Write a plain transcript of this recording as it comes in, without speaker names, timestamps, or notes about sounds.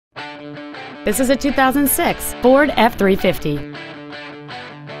This is a 2006 Ford F-350.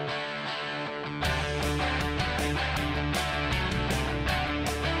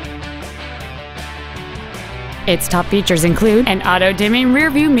 Its top features include an auto-dimming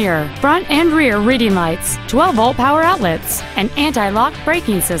rear-view mirror, front and rear reading lights, 12-volt power outlets, an anti-lock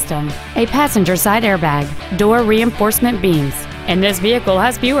braking system, a passenger side airbag, door reinforcement beams, and this vehicle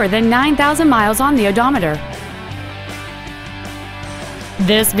has fewer than 9,000 miles on the odometer.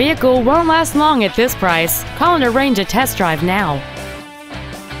 This vehicle won't last long at this price. Call and arrange a test drive now.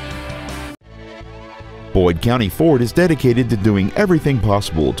 Boyd County Ford is dedicated to doing everything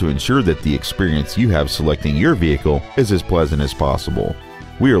possible to ensure that the experience you have selecting your vehicle is as pleasant as possible.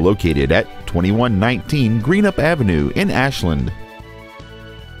 We are located at 2119 Greenup Avenue in Ashland.